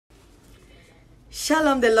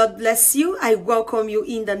Shalom, the Lord bless you. I welcome you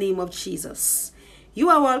in the name of Jesus. You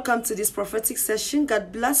are welcome to this prophetic session.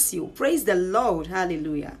 God bless you. Praise the Lord.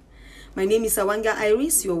 Hallelujah. My name is Awanga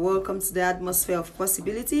Iris. You're welcome to the atmosphere of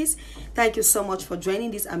possibilities. Thank you so much for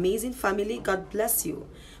joining this amazing family. God bless you.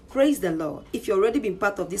 Praise the Lord. If you've already been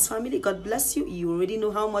part of this family, God bless you. You already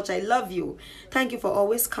know how much I love you. Thank you for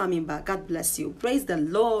always coming back. God bless you. Praise the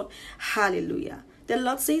Lord. Hallelujah. The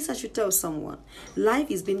Lord says I should tell someone, life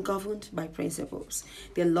is being governed by principles.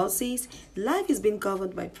 The Lord says life is being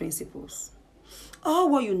governed by principles. All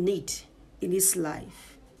what you need in this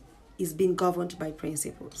life is being governed by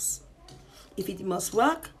principles. If it must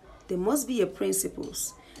work, there must be a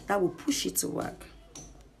principles that will push it to work.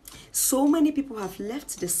 So many people have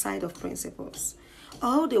left the side of principles.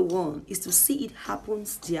 All they want is to see it happen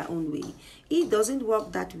their own way. It doesn't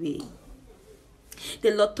work that way.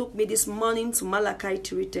 The Lord took me this morning to Malachi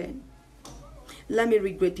 3:10. Let me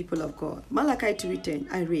read, great people of God. Malachi 3:10,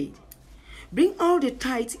 I read. Bring all the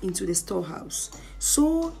tithes into the storehouse,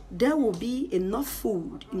 so there will be enough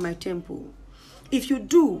food in my temple. If you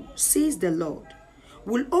do, says the Lord,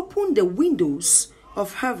 will open the windows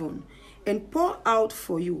of heaven and pour out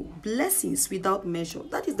for you blessings without measure.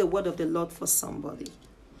 That is the word of the Lord for somebody.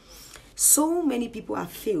 So many people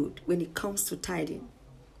have failed when it comes to tithing.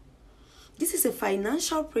 This is a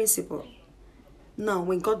financial principle. Now,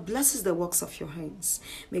 when God blesses the works of your hands,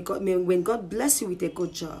 when God bless you with a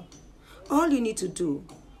good job, all you need to do,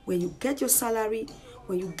 when you get your salary,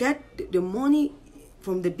 when you get the money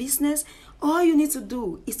from the business, all you need to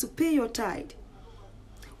do is to pay your tithe.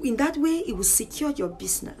 In that way, it will secure your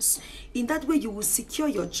business. In that way, you will secure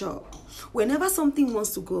your job. Whenever something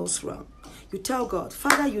wants to go wrong, you tell God,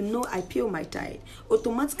 Father, you know I pay my tithe.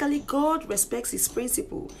 Automatically, God respects his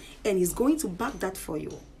principle and he's going to back that for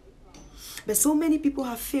you. But so many people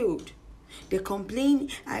have failed. They complain,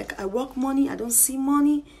 I work money, I don't see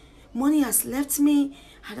money. Money has left me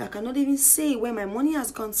and I cannot even say where my money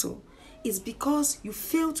has gone to. It's because you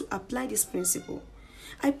fail to apply this principle.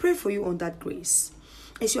 I pray for you on that grace.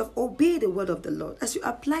 As you have obeyed the word of the Lord, as you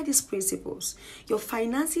apply these principles, your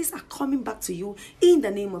finances are coming back to you in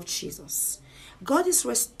the name of Jesus. God is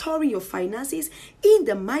restoring your finances in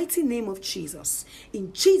the mighty name of Jesus.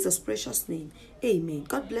 In Jesus' precious name, amen.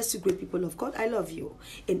 God bless you, great people of God. I love you.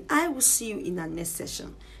 And I will see you in our next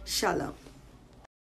session. Shalom.